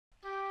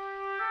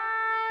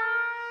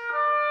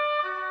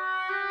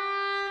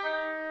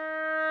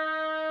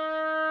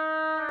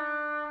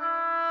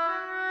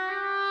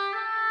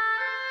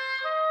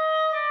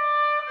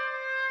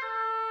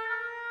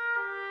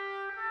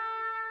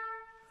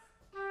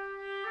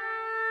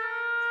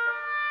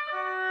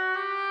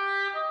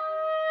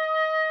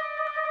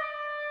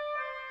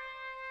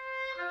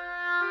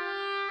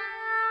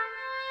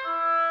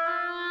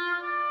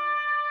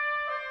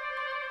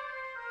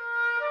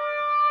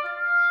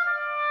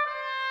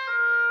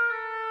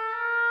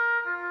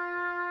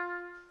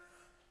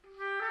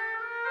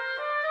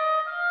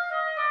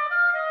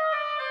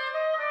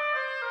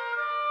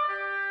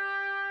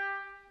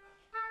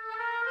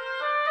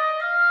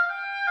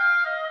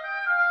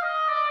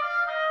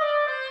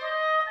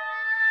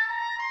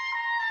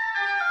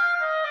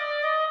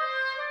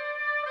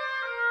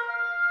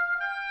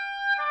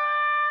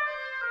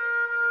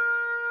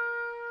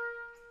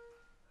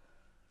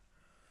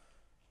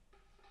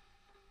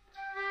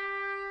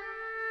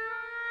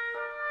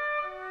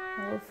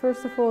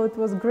First of all, it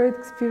was a great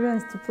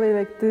experience to play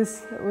like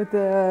this with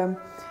the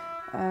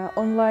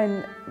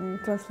online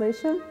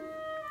translation.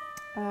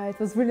 It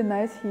was really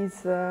nice.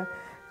 He's a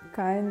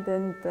kind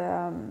and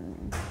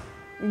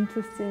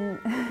interesting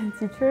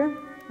teacher.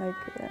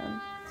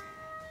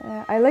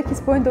 I like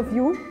his point of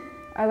view.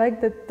 I like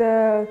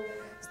that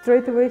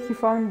straight away he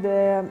found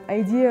the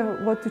idea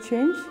what to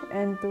change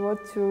and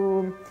what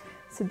to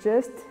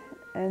suggest,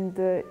 and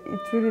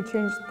it really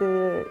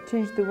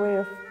changed the way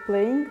of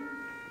playing.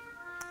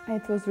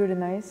 It was really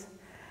nice,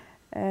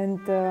 and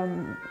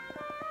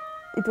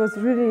it was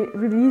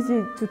really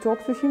easy to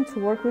talk to him, to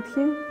work with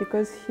him,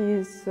 because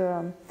he's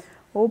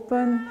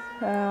open,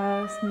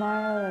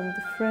 smile and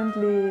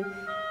friendly.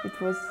 It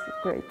was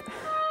great.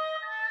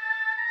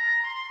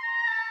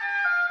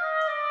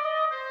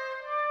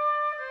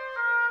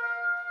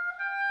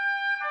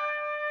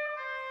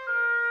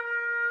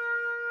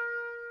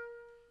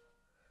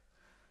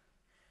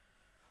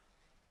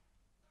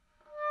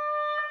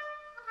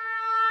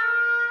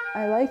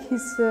 I like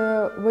his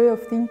way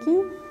of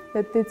thinking,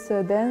 that it's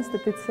a dance,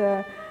 that it's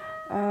a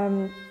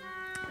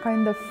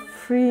kind of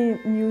free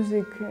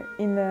music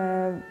in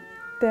a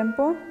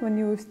tempo, when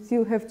you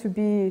still have to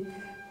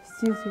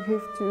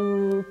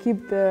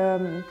keep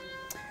the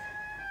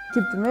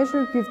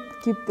measure,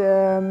 keep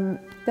the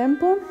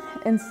tempo,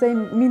 and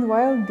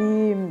meanwhile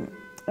be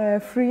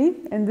free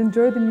and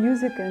enjoy the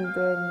music. And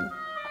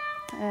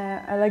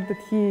I like that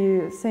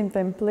he same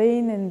time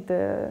playing and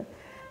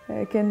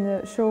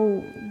can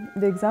show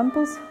the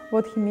examples,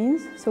 what he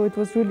means, so it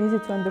was really easy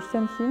to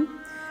understand him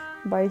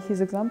by his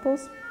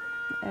examples,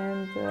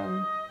 and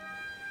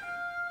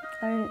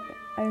I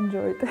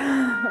enjoyed it.